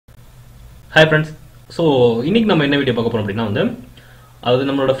Hi friends. So இன்னைக்கு நம்ம என்ன வீடியோ பார்க்க போறோம் அப்படினா அது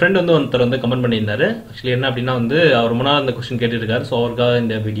நம்மளோட friend ஒருத்தர் கமெண்ட் பண்ணியிருந்தாரு. Actually என்ன அப்படினா அவர் முன்னாடி அந்த क्वेश्चन கேட்டிட்டு இருக்காரு. சோ அவர்க்காக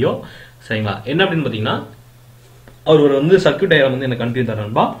இந்த வீடியோ சரிங்களா? என்ன அப்படினு பாத்தீங்கன்னா அவர் சர்க்யூட் டயகிராம் எனக்கு அனுப்பி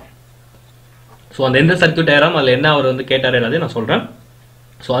தரேன்பா. சோ அந்த எந்த சர்க்யூட் டயகிராம் அதுல என்ன அவர் கேட்டாரு எல்லாத்தையும் நான் சொல்றேன்.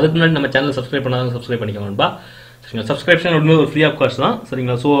 சோ அதுக்கு முன்னாடி நம்ம சேனலை சப்ஸ்கிரைப் பண்ணாதவங்க சப்ஸ்கிரைப் பண்ணிக்கோங்கப்பா. சரிங்களா? சப்ஸ்கிரிப்ஷன் ஒரு ஃப்ரீ ஆஃப் காஸ்ட் தான்.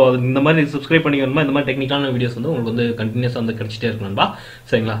 சரிங்களா? சோ இந்த மாதிரி சப்ஸ்கிரைப் பண்ணிக்கணுமா இந்த மாதிரி டெக்னிக்கலான வீடியோஸ் உங்களுக்கு கண்டினியூஸா கிடைச்சிட்டே இருக்கணும்பா.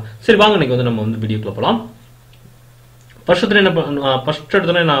 சரிங்களா? சரி வாங்க இன்னைக்கு நம்ம வீடியோக்குள்ள போலாம். ஃபர்ஸ்ட்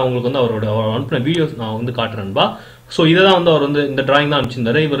எடுத்தோடனே நான் உங்களுக்கு அவரோட அனுப்பின வீடியோஸ் நான் காட்டுறேன்பா. சோ இததான் அவர் இந்த டிராயிங் தான்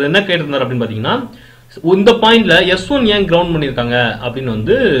அனுப்பிச்சிருந்தாரு. இவர் என்ன கேட்டிருந்தாரு அப்படின்னு பாத்தீங்கன்னா இந்த பாயிண்ட்ல S1 ஏன் கிரவுண்ட் பண்ணிருக்காங்க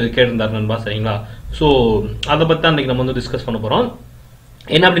அப்படின்னு கேட்டிருந்தாரு நண்பா. சரிங்களா? சோ அதை பத்தி தான் இன்னைக்கு நம்ம டிஸ்கஸ் பண்ண போறோம்.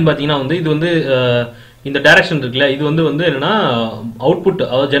 என்ன அப்படின்னு பாத்தீங்கன்னா இது இந்த டைரக்ஷன் இருக்குல்ல இது என்னன்னா அவுட்புட்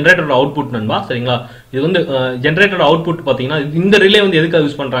அதாவது ஜெனரேட்டரோட அவுட்புட் நண்பா. சரிங்களா? இது ஜெனரேட்டரோட அவுட்புட் பாத்தீங்கன்னா இந்த ரிலே எதுக்காக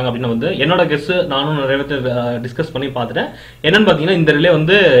யூஸ் பண்றாங்க அப்படின்னா என்னோட கெஸ் நானும் நிறைய பேர் டிஸ்கஸ் பண்ணி பார்த்துட்டேன். என்னன்னு பாத்தீங்கன்னா இந்த ரிலே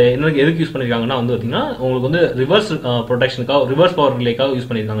என்ன எதுக்கு யூஸ் பண்ணிருக்காங்கன்னா பாத்தீங்கன்னா உங்களுக்கு ரிவர்ஸ் ப்ரொடெக்ஷனுக்காக ரிவர்ஸ் பவர் ரிலேக்காக யூஸ்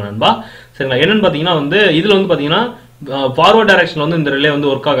பண்ணிருக்காங்க நண்பா. சரிங்களா? என்னன்னு பாத்தீங்கன்னா இதுல பாத்தீங்கன்னா ஃபார்வர்ட் டைரக்ஷன்ல இந்த ரிலே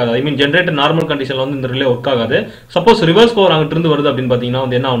ஒர்க் ஆகாது. ஐ மீன் ஜெனரேட்டர் நார்மல் கண்டிஷன்ல இந்த ரிலே ஒர்க் ஆகாது. சப்போஸ் ரிவர்ஸ் பவர் அங்கிட்டு இருந்து வருது அப்படின்னு பாத்தீங்கன்னா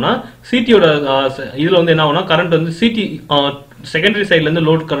என்ன ஆகும்னா சிடியோட இதுல என்ன ஆகும்னா கரண்ட் சிடி செகண்டரி சைட்ல இருந்து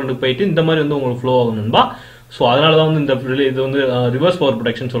லோட் கரண்ட் போயிட்டு இந்த மாதிரி உங்களுக்கு ஃப்ளோ ஆகும் நண்பா. சோ அதனாலதான் இந்த ரிலே இது ரிவர்ஸ் பவர்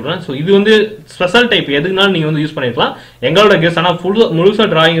ப்ரொடெக்ஷன் சொல்றேன். சோ இது ஸ்பெஷல் டைப் எதுக்குனாலும் நீங்க யூஸ் பண்ணிருக்கலாம். எங்களோட கெஸ் ஆனா முழுசா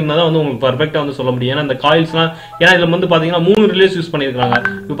டிராயிங் இருந்தா உங்களுக்கு பர்ஃபெக்டா சொல்ல முடியும். ஏன்னா இந்த காயில்ஸ் எல்லாம் ஏன்னா இதுல பாத்தீங்கன்னா 3 ரிலேஸ் யூஸ் பண்ணிருக்காங்க.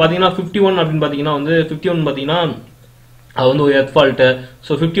 இப்போ பாத்தீங்கன்னா 51 அப்படின்னு பாத்தீங்கன்னா 51 பாத்தீங்கன்னா அது ஒரு எர்த் ஃபால்ட்.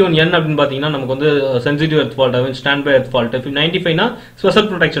 சோ 51N அப்படின்னு பாத்தீங்கன்னா நமக்கு sensitive earth fault, I mean stand by earth fault. 95 னா ஸ்பெஷல்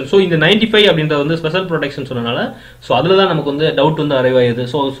ப்ரொடெக்ஷன். சோ இந்த 95 அப்படின்றது ஸ்பெஷல் ப்ரொடெக்ஷன் சொன்னனால சோ அதுலதான் நமக்கு டவுட் அரைவ் ஆகுது.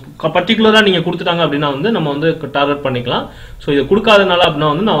 சோ பர்டிகுலரா நீங்க கொடுத்துட்டாங்க அப்படின்னா நம்ம டார்கெட் பண்ணிக்கலாம். சோ இது கொடுக்காதனால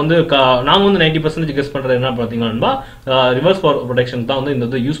அப்படின்னா நாங்க 90% கெஸ் பண்றது என்ன பாத்தீங்கன்னா ரிவர்ஸ் பவர் ப்ரொடெக்ஷன் தான்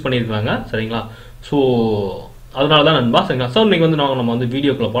இந்த யூஸ் பண்ணிருக்காங்க. சரிங்களா? சோ அதனாலதான் நண்பா. சரிங்களா? சோ இன்னைக்கு நம்ம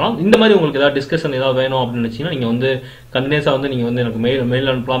வீடியோக்குள்ள போலாம். இந்த மாதிரி உங்களுக்கு ஏதாவது டிஸ்கஷன் ஏதாவது வேணும் அப்படின்னு நினைச்சீங்கன்னா நீங்க கண்டினியூஸா நீங்க எனக்கு மெயில்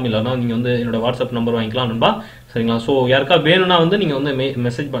அனுப்பலாம். இல்லைன்னா நீங்க என்னோட வாட்ஸ்அப் நம்பர் வாங்கிக்கலாம் நண்பா. சரிங்களா? சோ யாருக்கா வேணும்னா நீங்க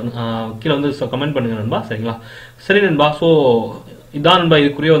மெசேஜ் கீழே கமெண்ட் பண்ணுங்க நண்பா. சரிங்களா? சரி நண்பா. சோ இதான் நண்பா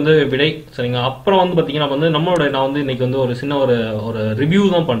இதுக்குரிய விடை. சரிங்களா? அப்புறம் பாத்தீங்கன்னா நம்மளோட நான் இன்னைக்கு ஒரு சின்ன ஒரு ரிவ்யூ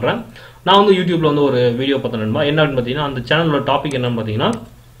தான் பண்றேன். நான் யூடியூப்ல ஒரு வீடியோ பார்த்தேன் நண்பா. என்ன அப்படின்னு பாத்தீங்கன்னா அந்த சேனலோட டாபிக் என்னன்னு பாத்தீங்கன்னா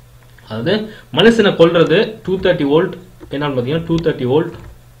அதாவது மனுஷனை கொல்றது 230 வோல்ட் என்னன்னு பாத்தீங்கன்னா 230 வோல்ட்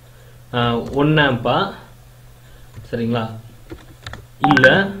 1 ஆம்பா. சரிங்களா? இல்ல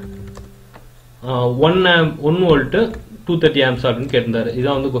 1 வோல்ட் 230 ஆம்ப்ஸ் அப்படின்னு கேட்டிருந்தாரு.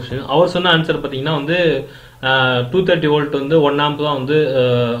 இதான் क्वेश्चन. அவர் சொன்ன ஆன்சர் பாத்தீங்கன்னா 230 வோல்ட் 1 ஆம்ப்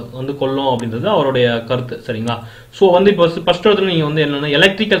தான் கொல்லும் அப்படின்றது அவருடைய கருத்து. சரிங்களா? சோ இப்போ ஃபர்ஸ்ட் நீங்க என்னன்னா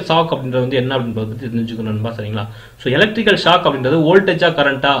எலக்ட்ரிக்கல் ஷாக் அப்படின்றது என்ன அப்படின்றத பத்தி தெரிஞ்சுக்கணும்பா. சரிங்களா? சோ எலக்ட்ரிக்கல் ஷாக் அப்படின்றது வோல்டேஜா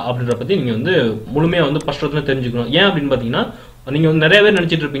கரண்டா அப்படின்றத பத்தி நீங்க முழுமையா ஃபர்ஸ்ட் தெரிஞ்சுக்கணும். ஏன் அப்படின்னு பாத்தீங்கன்னா நீங்க நிறைய பேர்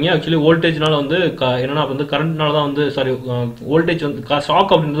நினைச்சிட்டு இருப்பீங்க ஆக்சுவலி வோல்டேஜ்னால என்னன்னா கரண்ட்னால தான் சாரி வோல்டேஜ்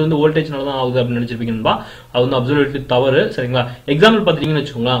ஷாக் அப்படின்றது வோல்டேஜ்னால தான் ஆகுது அப்படின்னு நினைச்சிருப்பீங்கன்பா. அது அப்சல்யூட்லி தவறு. சரிங்களா? எக்ஸாம்பிள் பாத்தீங்கன்னு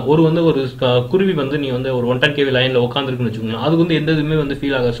வச்சுக்கோங்களேன். ஒரு குருவி நீங்க ஒரு 110 kV லைன்ல உட்காந்துருக்குன்னு வச்சுக்கோங்களேன். அதுக்கு எந்த இதுவுமே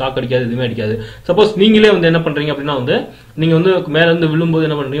ஃபீல் ஆகாது, ஷாக் அடிக்காது, எதுவுமே அடிக்காது. சப்போஸ் நீங்களே என்ன பண்றீங்க அப்படின்னா நீங்க மேல இருந்து விழும்போது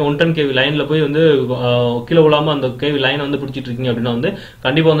என்ன பண்றீங்க 110 kV லைன்ல போய் கீழே விழாம அந்த கேவி லைன் பிடிச்சிட்டு இருக்கீங்க அப்படின்னா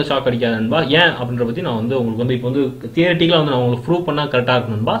கண்டிப்பா ஷாக் அடிக்காதுன்பா. ஏன் அப்படின்ற பத்தி நான் உங்களுக்கு இப்போ தியரிட்டிக்கலா நான் ப்ரூவ் பண்ணா கரெக்டா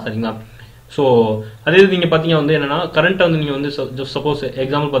இருக்கணும்பா. சரிங்களா? சோ அதே நீங்க பாத்தீங்கன்னா என்னன்னா கரண்ட் நீங்க சப்போஸ்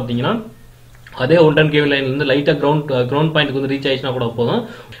எக்ஸாம்பிள் பாத்தீங்கன்னா அதே 110 kV லைன்ல இருந்து லைட்டா கிரவுண்ட் பாயிண்ட்க்கு ரீச் ஆயிடுச்சுனா கூட போதும்.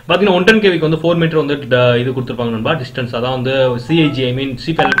 பாத்தீங்கன்னா 110 kV 4 மீட்டர் இது கொடுத்திருப்பாங்க நண்பா டிஸ்டன்ஸ். அதான் CIG ஐ மீன்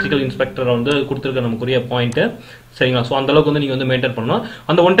சீஃப் எலக்ட்ரிக்கல் இன்ஸ்பெக்டர் கொடுத்திருக்க நமக்குரிய பாயிண்ட். சரிங்களா? சோ அந்த அளவுக்கு நீங்க மெயின்டைன் பண்ணணும்.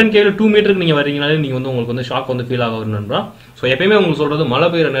 அந்த 110 kV 2 மீட்டருக்கு நீங்க வரீங்கனாலே நீங்க உங்களுக்கு ஷாக் ஃபீல் ஆகும் நண்பா. சோ எப்பயுமே உங்களுக்கு சொல்றது மழை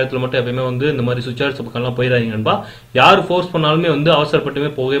பெய்யுற நேரத்துல மட்டும் எப்பயுமே இந்த மாதிரி சுவிட்ச் ஆர்ட்ஸ் பக்கம்லாம் போயிடாதீங்க நண்பா. யார் ஃபோர்ஸ் பண்ணாலுமே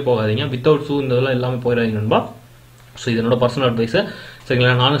அவசரப்பட்டுமே போகாதீங்க. வித்தவுட் ஷூ இந்த இதெல்லாம் எல்லாமே போயிடாதீங்க நண்பா. சோ இது என்னோட பர்சனல் அட்வைஸ்.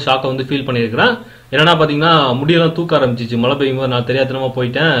 சரிங்களா? நானும் ஷாக்கை ஃபீல் பண்ணியிருக்கிறேன். என்னன்னா பாத்தீங்கன்னா முடியெல்லாம் தூக்க ஆரம்பிச்சிச்சு மழை பெய்யும் போது. நான் தெரியாதனமா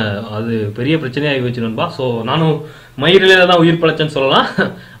போயிட்டேன். அது பெரிய பிரச்சனையா ஆகி வச்சு நண்பா. சோ நானும் மயிரில தான் உயிர் பழச்சேன்னு சொல்லலாம்.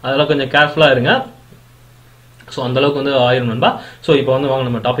 அதெல்லாம் கொஞ்சம் கேர்ஃபுல்லா இருங்க. சோ அந்த அளவுக்கு ஆயிரும் நண்பா. சோ இப்போ வாங்க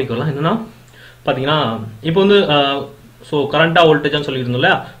நம்ம டாபிக் வரலாம். என்னன்னா பாத்தீங்கன்னா இப்போ சோ கரண்டா வோல்டேஜ் சொல்லி இருந்தோம்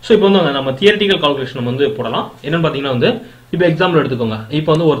இல்லையா? சோ இப்போ நம்ம தியரிட்டிக்கல் கால்குலேஷன் நம்ம போடலாம். என்னன்னு பாத்தீங்கன்னா இப்போ எக்ஸாம்பிள் எடுத்துக்கோங்க.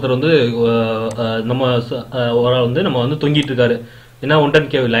 இப்போ ஒருத்தர் நம்ம நம்ம தொங்கிட்டு இருக்காரு என்ன 110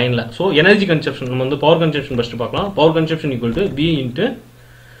 kV லைன்ல. சோ எனர்ஜி கன்சப்ஷன் நம்ம பவர் கன்சப்ஷன் ஃபர்ஸ்ட் பார்க்கலாம். Power consumption equal to V into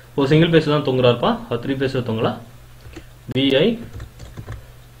ஒரு சிங்கிள் பேஸ் தான் தொங்குறாருப்பா, 3 பேஸ்ல தொங்கலாம் VI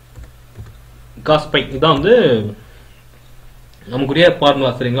cos pi. இதான் நமக்குரிய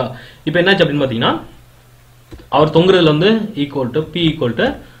ஃபார்முலா சரிங்களா. இப்போ என்னாச்சு அப்படின்னு பார்த்தீங்கன்னா அவர் தொங்குறதுல வந்து equal to be equal to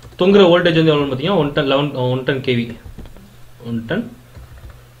தொங்குற வோல்டேஜ் வந்து எவ்வளோன்னு பார்த்தீங்கன்னா 110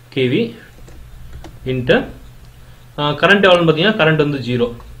 kV இன்ட்டு கரண்ட் எவ்வளோன்னு பார்த்தீங்கன்னா கரண்ட் வந்து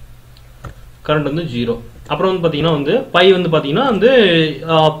ஜீரோ. அப்புறம் வந்து பார்த்தீங்கன்னா வந்து பை வந்து பார்த்தீங்கன்னா வந்து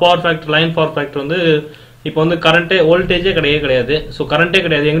power factor line power factor வந்து இப்போ வந்து கரண்ட்டே வோல்டேஜே கிடையாது. ஸோ கரண்ட்டே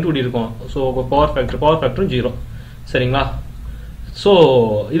கிடையாது, எங்கிட்ட இப்படி இருக்கும். ஸோ பவர் ஃபேக்டரும் ஜீரோ சரிங்களா. ஸோ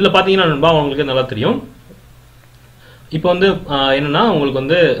இதில் பார்த்தீங்கன்னா நண்பா உங்களுக்கு நல்லா தெரியும். இப்போ வந்து என்னன்னா உங்களுக்கு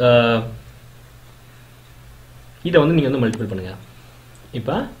வந்து இதை வந்து நீங்கள் வந்து மல்டிபிள் பண்ணுங்க.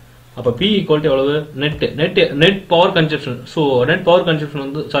 இப்போ அப்போ P ஈக்குவல் டு எவ்வளவு net power consumption. So net power consumption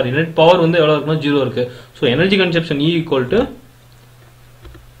வந்து நெட் பவர் வந்து எவ்வளோ இருக்குன்னா 0 இருக்கு. So energy consumption E equal to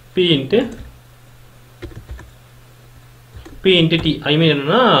P into T. ஐ மீன்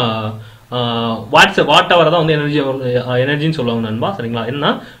என்னன்னா வாட் ஹவர் தான் வந்து எனர்ஜின்னு சொல்லுவாங்க நண்பா சரிங்களா.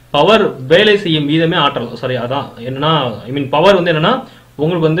 என்னன்னா பவர் வேலை செய்யும் வீதமே ஆற்றல் சரி. அதான் என்னன்னா ஐ மீன் பவர் வந்து என்னன்னா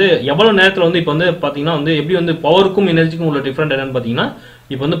உங்களுக்கு வந்து எவ்வளவு நேரத்தில் வந்து இப்போ வந்து பார்த்தீங்கன்னா வந்து எப்படி வந்து பவருக்கும் எனர்ஜிக்கும் உள்ள டிஃபரெண்ட் என்னன்னு பார்த்தீங்கன்னா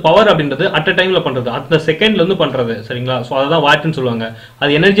இப்போ வந்து பவர் அப்படின்றது அட் அ டைம்ல பண்றது, அந்த செகண்ட்ல வந்து பண்றது சரிங்களா. ஸோ அதான் வாட்னு சொல்லுவாங்க.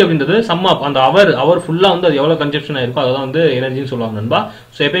 அது எனர்ஜி அப்படின்றது சம் ஆஃப் அந்த அவர் ஃபுல்லா வந்து அது எவ்வளவு கன்சப்ஷன் ஆயிருக்கோ அதான் வந்து எனர்ஜின்னு சொல்லுவாங்க நண்பா.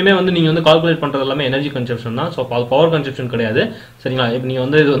 ஸோ எப்பயுமே வந்து நீங்க வந்து கால்குலேட் பண்றது எல்லாமே எனர்ஜி கன்சப்ஷன் தான். ஸோ பவர் கன்சப்ஷன் கிடையாது சரிங்களா. இப்போ நீங்க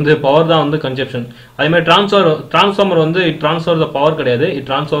வந்து இது வந்து பவர் தான் வந்து கன்சப்ஷன். அதே மாதிரி டிரான்ஸ்ஃபார்மர் வந்து ட்ரான்ஸ்ஃபர் த பவர் கிடையாது, இட்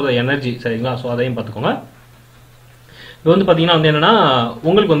ட்ரான்ஸ்ஃபர் த எனர்ஜி சரிங்களா. ஸோ அதையும் பார்த்துக்கோங்க. இப்போ வந்து பாத்தீங்கன்னா வந்து என்னன்னா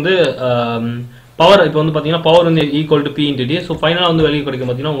உங்களுக்கு வந்து பவர் இப்போ வந்து பாத்தீங்கன்னா பவர் வந்து equal to P into D. So ஃபைனலா வந்து வெளியே கிடைக்கும்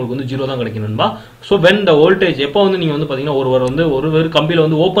பாத்தீங்கன்னா உங்களுக்கு வந்து 0 தான் கிடைக்கும் நண்பா. ஸோ வென் த வோல்டேஜ் எப்போ வந்து நீங்க வந்து பாத்தீங்கன்னா ஒரு கம்பியில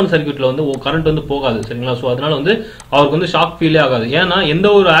வந்து ஓப்பன் சர்க்யூட்ல வந்து கரண்ட் வந்து போகாது சரிங்களா. ஸோ அதனால வந்து அவருக்கு வந்து ஷாக் ஃபீலே ஆகாது. ஏன்னா எந்த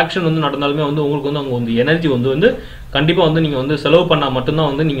ஒரு ஆக்ஷன் வந்து நடந்தாலுமே வந்து உங்களுக்கு வந்து அங்க வந்து எனர்ஜி வந்து கண்டிப்பா வந்து நீங்க வந்து செலவு பண்ணா மட்டும்தான்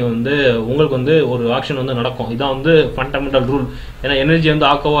வந்து நீங்க வந்து உங்களுக்கு வந்து ஒரு ஆக்ஷன் வந்து நடக்கும். இதான் வந்து ஃபண்டமெண்டல் ரூல். ஏன்னா எனர்ஜி வந்து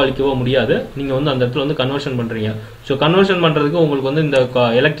ஆக்கவோ அழிக்கவோ முடியாது, நீங்க வந்து அந்த இடத்துல வந்து கன்வர்ஷன் பண்றீங்க. ஸோ கன்வர்ஷன் பண்றதுக்கு உங்களுக்கு வந்து இந்த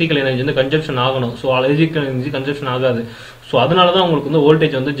எலக்ட்ரிக்கல் எனர்ஜி வந்து கன்சப்ஷன் ஆகணும். ஸோ எலக்ட்ரிக்கல் எனர்ஜி கன்சப்ஷன் ஆகாது. ஸோ அதனால தான் உங்களுக்கு வந்து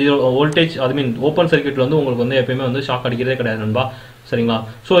வோல்டேஜ் வந்து 0 வோல்டேஜ் ஐ மீன் ஓப்பன் சர்க்யூட்ல வந்து உங்களுக்கு வந்து எப்பயுமே வந்து ஷாக் அடிக்கிறதே கிடையாது நண்பா சரிங்களா.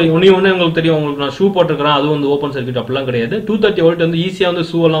 ஸோ ஒன்று உங்களுக்கு தெரியும், உங்களுக்கு நான் ஷூ போட்டிருக்கிறேன், அது வந்து ஓப்பன் சர்க்யூட் அப்படிலாம் கிடையாது. 230 வோல்ட் வந்து ஈஸியா வந்து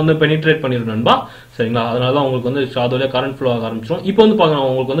ஷூ எல்லாம் வந்து பெனிட்ரேட் பண்ணிடும் நண்பா சரிங்களா. அதனால தான் உங்களுக்கு வந்து அதோட கரண்ட் ஃப்ளோ ஆக ஆரம்பிச்சிடும். இப்போ வந்து பாருங்க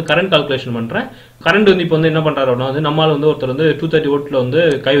உங்களுக்கு வந்து கரண்ட் கால்குலேஷன் பண்றேன். கரண்ட் வந்து இப்போ வந்து என்ன பண்றாரு அப்படின்னா வந்து நம்மளால வந்து ஒருத்தர் வந்து 230 வோல்ட்ல வந்து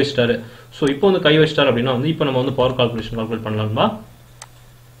கை வச்சிட்டாரு. ஸோ இப்போ வந்து கை வச்சிட்டாரு அப்படின்னா வந்து இப்போ நம்ம வந்து பவர் கால்குலேட் பண்ணலாம்பா.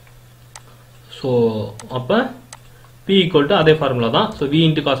 ஸோ அப்போ P ஈக்குவல் டு அதே ஃபார்முலா தான். So V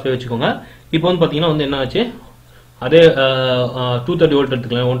into cos by வச்சுக்கோங்க. இப்போ வந்து பார்த்தீங்கன்னா வந்து என்ன ஆச்சு, அதே 230 வோல்ட்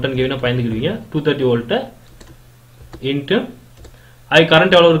எடுத்துக்கலாம். 110 kV பயந்துக்கிடுவீங்க. 230 வோல்ட் இன்ட்டு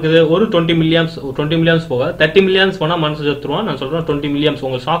கரண்ட் எவ்வளவு இருக்குது, ஒரு 20 மில்லியம்ஸ் போக 30 மில்லியம்ஸ் போனா மனசு செத்துருவான். நான் சொல்றேன் 20 மில்லியம்ஸ்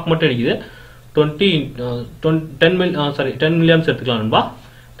உங்களுக்கு ஷாக் மட்டும் அடிக்குது. 10 மில்லியம்ஸ் எடுத்துக்கலாம் நண்பா.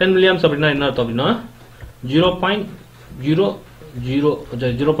 10 மில்லியம்ஸ் அப்படின்னா என்ன அர்த்தம் அப்படின்னா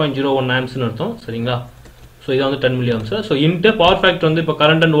 0.01 ஆம்ஸ்னு அர்த்தம் சரிங்களா. ஸோ இதான் வந்து 10 milliamps. So into power factor வந்து இப்போ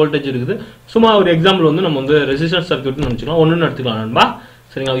கரண்ட் அண்ட் வோல்டேஜ் இருக்குது. சும்மா ஒரு எக்ஸாம்பிள் வந்து நம்ம வந்து ரெசிஸ்டன்ஸ் சர்க்யூட்னு நினச்சிக்கலாம், ஒன்றுன்னு எடுத்துக்கலாம் நண்பா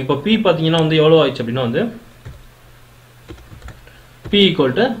சரிங்களா. இப்போ P பார்த்தீங்கன்னா வந்து எவ்வளோ ஆயிடுச்சு அப்படின்னா வந்து P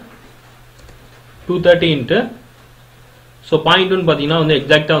equal to 230 into so 0.1 பார்த்தீங்கன்னா வந்து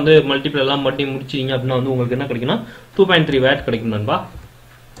எக்ஸாக்டாக வந்து மல்டிபிள் எல்லாம் முடிச்சிங்க அப்படின்னா வந்து உங்களுக்கு என்ன கிடைக்குன்னா 2.3 வாட் கிடைக்கும் நண்பா.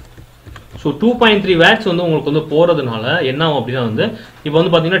 ஸோ 2.3 வாட்ஸ் வந்து உங்களுக்கு வந்து போறதுனால என்ன ஆகும் அப்படின்னா வந்து இப்போ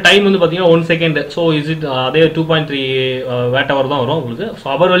வந்து பார்த்தீங்கன்னா டைம் வந்து பார்த்தீங்கன்னா 1 செகண்ட். ஸோ அதே 2.3 வாட் அவர் தான் வரும் உங்களுக்கு. ஸோ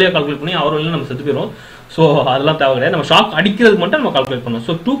அவர் வழியாக கால்குலேட் பண்ணி அவர் வழியாக நம்ம செத்து போயிடும். ஸோ அதெல்லாம் தேவை கிடையாது, நம்ம ஷாக் அடிக்கிறது மட்டும் நம்ம கால்குலேட் பண்ணணும்.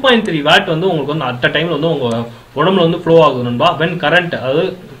 ஸோ 2.3 வாட் வந்து உங்களுக்கு வந்து அட் அ டைம்ல வந்து உங்க உடம்புல வந்து ஃப்ளோ ஆகுது நண்பா. வென் கரண்ட் அதாவது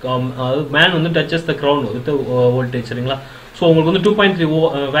மேன் வந்து duchess the ground with voltage சரிங்களா. ஸோ உங்களுக்கு வந்து 2.3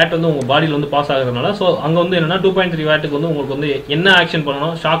 வாட் வந்து உங்க பாடியில் வந்து பாஸ் ஆகுறதுனால ஸோ அங்கே வந்து என்னன்னா 2.3 வாட்டுக்கு வந்து உங்களுக்கு வந்து என்ன ஆக்ஷன்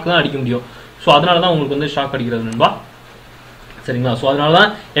பண்ணணும், ஷாக் தான் அடிக்க முடியும். ஸோ அதனால தான் உங்களுக்கு வந்து ஷாக் அடிக்கிறது நண்பா சரிங்களா. ஸோ அதனால தான்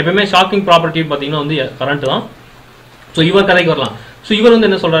எப்பயுமே ஷாக்கிங் ப்ராப்பர்ட்டி பார்த்தீங்கன்னா வந்து கரண்ட் தான். ஸோ இவர் கதைக்கு வரலாம். ஸோ இவர் வந்து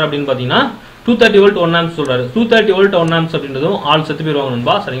என்ன சொல்றாரு அப்படின்னு பார்த்தீங்கன்னா 230 வோல்ட் 1 ஆம்ஸ் சொல்றாரு. 230 வோல்ட் 1 ஆம்ஸ் அப்படின்றதும் ஆள் செத்து போயிருவாங்க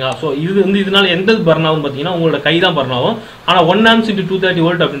நண்பா சரிங்களா. ஸோ இது வந்து இதனால எந்த பர்ன் ஆகும் பார்த்தீங்கன்னா உங்களோட கை தான் பர்ன் ஆகும். ஆனால் 1 ஆம்ஸ் இன்ட்டு 230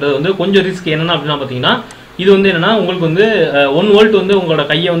 வோல்ட் அப்படின்றது வந்து கொஞ்சம் ரிஸ்க். என்னன்னா அப்படின்னா பார்த்தீங்கன்னா இது வந்து என்னன்னா உங்களுக்கு வந்து 1 வோல்ட் வந்து உங்களோட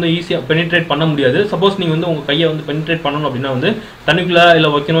கையை வந்து ஈஸியாக பெனிட்ரேட் பண்ண முடியாது. சப்போஸ் நீங்க வந்து உங்க கையை வந்து பெனிட்ரேட் பண்ணணும் அப்படின்னா வந்து தண்ணிக்குள்ள இல்லை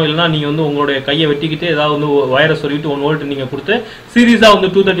வைக்கணும், இல்லைன்னா நீங்க வந்து உங்களுடைய கையை வெட்டிக்கிட்டு ஏதாவது வந்து வைரஸ் சொல்லிட்டு 1 வோல்ட் நீங்க கொடுத்து சீரியஸா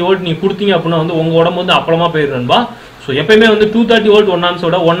வந்து 230 வோல்ட் நீங்க கொடுத்தீங்க அப்படின்னா வந்து உங்க உடம்பு வந்து அப்பளமா போயிருந்தா. ஸோ எப்பயுமே வந்து 230 வோல்ட் 1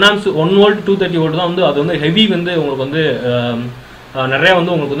 ஆம்ஸோட 1 வோல்ட் 230 வோல்ட் தான் வந்து அது வந்து ஹெவி வந்து உங்களுக்கு வந்து நிறைய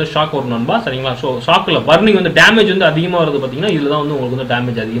வந்து உங்களுக்கு வந்து ஷாக் வரும் நண்பா சரிங்களா. ஸோ ஷாக்ல பர்னிங் வந்து டேமேஜ் வந்து அதிகமாக வருது பார்த்தீங்கன்னா இதுல தான் வந்து உங்களுக்கு வந்து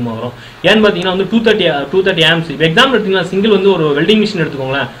டேமேஜ் அதிகமாக வரும். ஏன்னு பார்த்தீங்கன்னா வந்து 230 ஆம்ஸ். இப்போ எக்ஸாம்பிள் எடுத்தீங்கன்னா சிங்கிள் வந்து ஒரு வெல்டிங் மிஷின்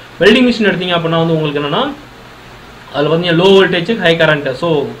எடுத்துக்கோங்களேன். வெல்டிங் மிஷின் எடுத்தீங்க அப்படின்னா வந்து உங்களுக்கு என்னன்னா அதில் பார்த்தீங்கன்னா low voltage high current, so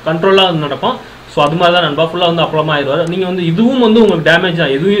கண்ட்ரோலாக வந்து நடக்கும். ஸோ அது மாதிரி தான் நண்பா ஃபுல்லாக வந்து அப்புறமா ஆயிடுவார். நீங்கள் வந்து இதுவும் வந்து உங்களுக்கு டேமேஜ்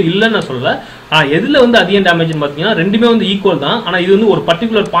தான், எதுவும் இல்லைன்னு நான் சொல்லலை. எதில் வந்து அதிகம் டேமேஜ்னு பார்த்தீங்கன்னா ரெண்டுமே வந்து ஈக்குவல் தான். ஆனால் இது வந்து ஒரு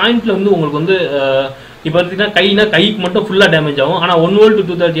பர்டிகுலர் பாயிண்ட்ல வந்து உங்களுக்கு வந்து இப்போ பார்த்தீங்கன்னா கைக்கு மட்டும் ஃபுல்லாக டேமேஜ் ஆகும். ஆனால் 1 வோல்ட்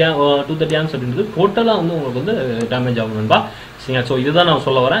 230 ஆம்ஸ் அப்படின்றது டோட்டலாக வந்து உங்களுக்கு வந்து டேமேஜ் ஆகும் நண்பா. சரிங்களா? ஸோ இதுதான் நான்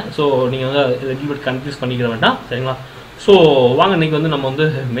சொல்ல வரேன். ஸோ நீங்கள் வந்து ரெகுலர் கன்ஃபியூஸ் பண்ணிக்கிற வேண்டாம். சரிங்களா? ஸோ வாங்க இன்னைக்கு வந்து நம்ம வந்து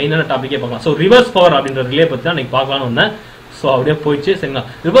மெயினான டாப்பிக்கே பார்க்கலாம். ஸோ ரிவர்ஸ் பவர் அப்படின்ற ரிலே பற்றி தான் இன்னைக்கு பார்க்கலான்னு வந்தேன். ஸோ அப்படியே போயிடுச்சு. சரிங்களா?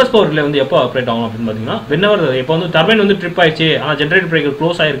 ரிவர்ஸ் பவர் ரிலே வந்து எப்போ ஆப்ரேட் ஆகும் அப்படின்னு பார்த்தீங்கன்னா வென்னவர் இப்போ வந்து டர்பைன் வந்து ட்ரிப் ஆயிடுச்சு, ஆனால் ஜென்ரேட்டர் பிரேக்கர்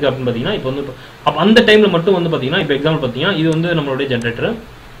க்ளோஸ் ஆயிருக்கு அப்படின்னு பார்த்தீங்கன்னா இப்போ வந்து அப்போ அந்த டைமில் மட்டும் வந்து பார்த்தீங்கன்னா இப்போ எக்ஸாம்பிள் பார்த்தீங்கன்னா இது வந்து நம்மளுடைய ஜென்ரேட்டர்,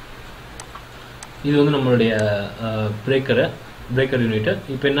 இது வந்து நம்மளுடைய பிரேக்கர் யூனிட்.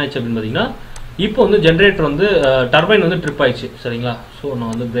 இப்போ என்ன ஆச்சு அப்படின்னு பார்த்தீங்கன்னா இப்போ வந்து ஜென்ரேட்டர் வந்து டர்பைன் வந்து ட்ரிப் ஆயிடுச்சு. சரிங்களா? ஸோ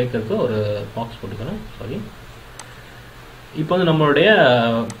நான் வந்து பிரேக்கருக்கு ஒரு பாக்ஸ் போட்டுக்கிறேன். சாரி, இப்போ வந்து நம்மளுடைய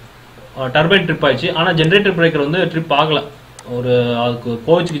டர்பைன் ட்ரிப் ஆயிடுச்சு, ஆனால் ஜென்ரேட்டர் பிரேக்கர் வந்து ட்ரிப் ஆகலை. ஒரு அதுக்கு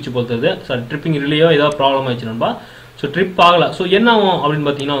கோவிச்சுக்கிச்சு பொறுத்தது, சாரி ட்ரிப்பிங் ரிலேயோ ஏதாவது ப்ராப்ளம் ஆயிடுச்சு நண்பா. ஸோ ட்ரிப் ஆகலை. ஸோ என்ன ஆகும் அப்படின்னு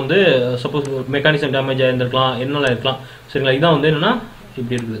பார்த்தீங்கன்னா வந்து சப்போஸ் மெக்கானிசம் டேமேஜ் ஆகிருந்துருக்கலாம், என்னெல்லாம் இருக்கலாம். சரிங்களா? இதான் வந்து என்னன்னா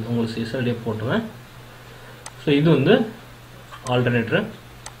இப்படி இருக்குது, உங்களுக்கு எஸ்எல்டியே போட்டுருவேன். ஸோ இது வந்து ஆல்டர்னேட்டர்,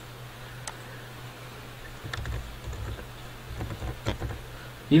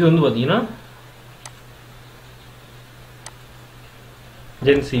 இது வந்து பார்த்தீங்கன்னா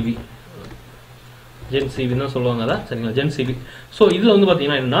ஜென்சிவி தான் சொல்லுவாங்க அதை. சரிங்களா? ஜென்சிவி. ஸோ இதில் வந்து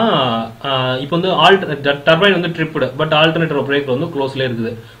பார்த்தீங்கன்னா என்னன்னா இப்போ வந்து டர்பைன் வந்து ட்ரிப்டு, பட் ஆல்டர்னேட்டர் பிரேக்கர் வந்து க்ளோஸ்லேயே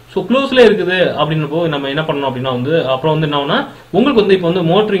இருக்குது. ஸோ க்ளோஸ்லேயே இருக்குது அப்படின்னப்போ நம்ம என்ன பண்ணணும் அப்படின்னா வந்து அப்புறம் வந்து என்ன ஆகுனா உங்களுக்கு வந்து இப்போ வந்து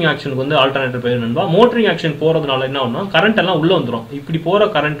மோட்டரிங் ஆக்ஷனுக்கு வந்து ஆல்டர்னேட்டர் போயிடும் நண்பா. மோட்டரிங் ஆக்ஷன் போகிறதுனால என்ன ஆகுனா கரண்ட் எல்லாம் உள்ளே வந்துடும். இப்படி போகிற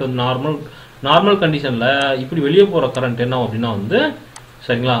கரண்ட் வந்து நார்மல் கண்டிஷனில் இப்படி வெளியே போகிற கரண்ட் என்ன அப்படின்னா வந்து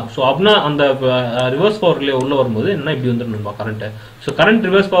சரிங்களா? ஸோ அப்படின்னா அந்த ரிவர்ஸ் பவர் ரிலே உள்ள வரும்போது என்ன இப்படி வந்துடும் current. So current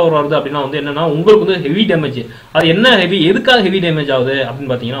reverse power வருது அப்படின்னா வந்து என்னன்னா உங்களுக்கு வந்து ஹெவி டேமேஜ். அது என்ன ஹெவி, எதுக்காக ஹெவி டேமேஜ் ஆகுது அப்படின்னு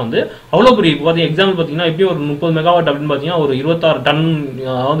பார்த்தீங்கன்னா வந்து அவ்வளோ பெரிய இப்போ பார்த்தீங்கன்னா எக்ஸாம்பிள் பார்த்தீங்கன்னா எப்படி ஒரு 30 மெகாவாட் அப்படின்னு பார்த்தீங்கன்னா ஒரு 26 டன்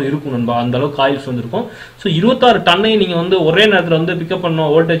வந்து இருக்கும் நண்பா. அந்த அளவுக்கு காயில்ஸ் வந்து இருக்கும். ஸோ 26 டன்னை நீங்கள் வந்து ஒரே நேரத்தில் வந்து பிக்கப் பண்ணணும்,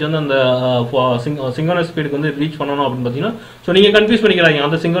 வோல்டேஜ் வந்து அந்த சிங்கோனஸ் ஸ்பீடுக்கு வந்து ரீச் பண்ணணும் அப்படின்னு பார்த்தீங்கன்னா ஸோ நீங்கள் கன்ஃபியூஸ் பண்ணிக்கிறாங்க.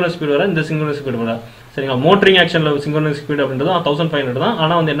 அந்த சிங்கோனஸ் ஸ்பீடு வர இந்த சிங்கோனஸ் ஸ்பீடு வர. சரிங்களா? மோட்டரிங் ஆக்ஷன்ல சிங்கோனஸ் ஸ்பீட் அப்படின்றது 1500 தான்.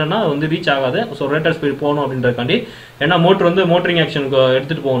 ஆனால் வந்து என்னன்னா வந்து ரீச் ஆகாது. ஸோ ரேட்டர் ஸ்பீட் போகணும் அப்படின்றதுக்காண்டி ஏன்னா மோட்டர் வந்து மோட்டரிங் ஆக்ஷனுக்கு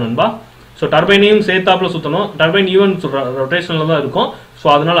எடுத்துட்டு போகணும்பா. ஸோ டர்பைனையும் சேர்த்தாப்புல சுற்றணும். டர்பைன் ஈவன் ரொட்டேஷன்ல தான் இருக்கும். ஸோ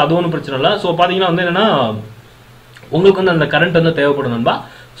அதனால அது ஒன்றும் பிரச்சனை இல்லை. ஸோ பார்த்தீங்கன்னா வந்து என்னன்னா உங்களுக்கு வந்து அந்த கரண்ட் வந்து தேவைப்படும் நண்பா.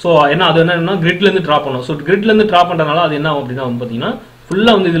 ஸோ ஏன்னா அது என்னன்னா கிரிட்ல இருந்து ட்ராப் பண்ணும். ஸோ கிரிட்ல இருந்து ட்ராப் பண்றதுனால அது என்ன அப்படின்னா வந்து பார்த்தீங்கன்னா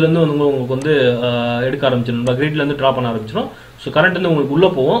ஃபுல்லாக வந்து இதுல இருந்து உங்களுக்கு வந்து எடுக்க ஆரம்பிச்சிடும். கிரிட்ல இருந்து ட்ராப் பண்ண ஆரம்பிச்சிடும். ஸோ கரண்ட் வந்து உங்களுக்கு உள்ள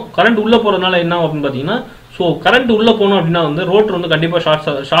போகும். கரண்ட் உள்ள போறதுனால என்ன அப்படின்னு பார்த்தீங்கன்னா ஸோ கரண்ட் உள்ள போகணும் அப்படின்னா வந்து ரோட்டர் வந்து கண்டிப்பாக ஷார்ட்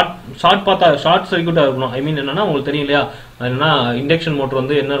சர்க்யூட்டாக இருக்கணும். ஐ மீன் என்னன்னா உங்களுக்கு தெரியும் இல்லையா, என்னன்னா இண்டக்ஷன் மோட்டர்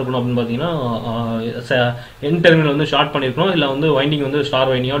வந்து என்ன இருக்கணும் அப்படின்னு பார்த்தீங்கன்னா என் டெர்மினல் வந்து ஷார்ட் பண்ணிருக்கணும், இல்லை வந்து வைண்டிங் வந்து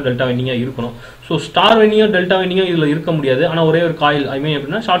ஸ்டார் வைண்டிங்கோ டெல்டா வைண்டிங்கோ இருக்கணும். ஸோ ஸ்டார் வைண்டிங்கோ டெல்டா வைண்டிங்கோ இதில் இருக்க முடியாது. ஆனால் ஒரே ஒரு காயில் ஐ மீன்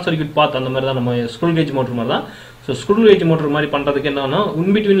எப்படின்னா ஷார்ட் சர்க்யூட் பாத் அந்த மாதிரி தான், நம்ம ஸ்க்ரூ கேஜ் மோட்டர் மாதிரி தான். ஸோ ஸ்க்ரூ கேஜ் மோட்டர் மாதிரி பண்ணுறதுக்கு என்னன்னா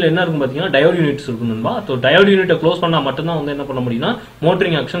இன்பிட்வீனில் என்ன இருக்கும் பார்த்தீங்கன்னா டயோட் யூனிட்ஸ் இருக்கணும்பா. ஸோ டயோட் யூனிட்டை க்ளோஸ் பண்ணால் மட்டும்தான் வந்து என்ன பண்ண முடியும்னா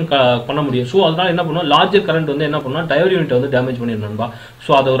மோட்டரிங் ஆக்ஷன் பண்ண முடியும். ஸோ அதனால என்ன பண்ணுவோம், லார்ஜர் கரண்ட் வந்து என்ன பண்ணுவோம் டயோட் யூனிட்டை வந்து டேமேஜ் பண்ணிடணும்பா.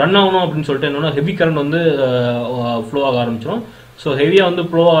 ஸோ அது ரன் ஆகணும் அப்படின்னு சொல்லிட்டு என்னன்னா ஹெவி கரண்ட் வந்து ஃப்ளோ ஆக ஆரம்பிச்சிடும். ஸோ ஹெவியாக வந்து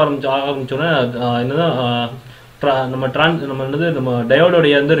ஃப்ளோ ஆரம்பிச்சோன்னா என்னதான் நம்ம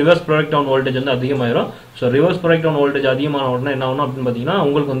டயோடோடைய வந்து ரிவர்ஸ் ப்ரொடக்ட் டவுன் வோல்டேஜ் வந்து அதிகமாயிரும். So reverse product down voltage அதிகமான உடனே என்ன ஆகணும் அப்படின்னு பார்த்தீங்கன்னா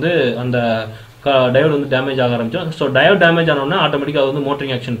உங்களுக்கு வந்து அந்த டயோடு வந்து டேமேஜ் ஆக ஆரம்பிச்சோம். ஸோ டயோட் டேமேஜ் ஆனோன்னா ஆட்டோமேட்டிக்காக வந்து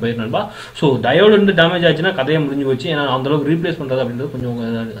மோட்டரிங் ஆக்ஷன் போயிருந்தா. ஸோ டயோடு வந்து டேமேஜ் ஆச்சுன்னா கதையை முடிஞ்சு போச்சு. ஏன்னா அந்த அளவுக்கு ரீப்ளேஸ் பண்ணுறது அப்படின்றது கொஞ்சம்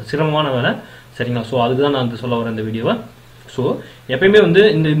சிரமமான வேலை. சரிங்களா? ஸோ அதுக்கு தான் நான் சொல்ல வரேன் இந்த வீடியோவை. ஸோ எப்பயுமே வந்து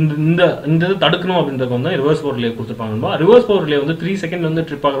இந்த தடுக்கணும் அப்படின்றது வந்து ரிவர்ஸ் பவர் ரிலே கொடுத்துருப்பாங்க. ரிவர்ஸ் பவர் ரிலே வந்து 3 செகண்ட் வந்து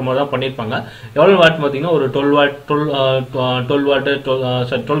ட்ரிப் ஆகிற மாதிரி தான் பண்ணியிருப்பாங்க. எவ்வளோ வாட் பார்த்தீங்கன்னா ஒரு 12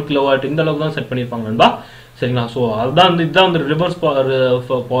 கிலோ வாட் இந்த அளவுக்கு தான் செட் பண்ணியிருப்பாங்க நண்பா. சரிங்களா? ஸோ அதுதான் இதுதான் வந்து ரிவர்ஸ்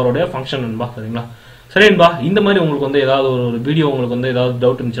பவரோடைய ஃபங்க்ஷன் நண்பா. சரிங்களா? சரின்பா. இந்த மாதிரி உங்களுக்கு வந்து ஏதாவது ஒரு வீடியோ உங்களுக்கு வந்து ஏதாவது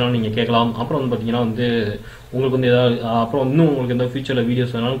டவுட் இருந்துச்சுன்னா நீங்கள் கேட்கலாம். அப்புறம் வந்து பார்த்தீங்கன்னா வந்து உங்களுக்கு வந்து ஏதாவது அப்புறம் இன்னும் உங்களுக்கு எந்த ஃபியூச்சரில்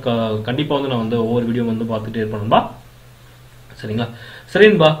வீடியோஸ் வேணாலும் கண்டிப்பாக வந்து நான் வந்து ஒவ்வொரு வீடியோ வந்து பார்த்துட்டே இருப்பேன்பா. சரிங்களா?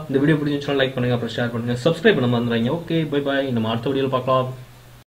 சரின்பா. இந்த வீடியோ பிடிச்சிருந்துச்சுன்னா லைக் பண்ணுங்க, அப்புறம் ஷேர் பண்ணுங்க, சப்ஸ்கிரைப் பண்ண மறந்துடாதீங்க. Okay, bye bye. நம்ம அடுத்த வீடியோவில் பார்க்கலாம்.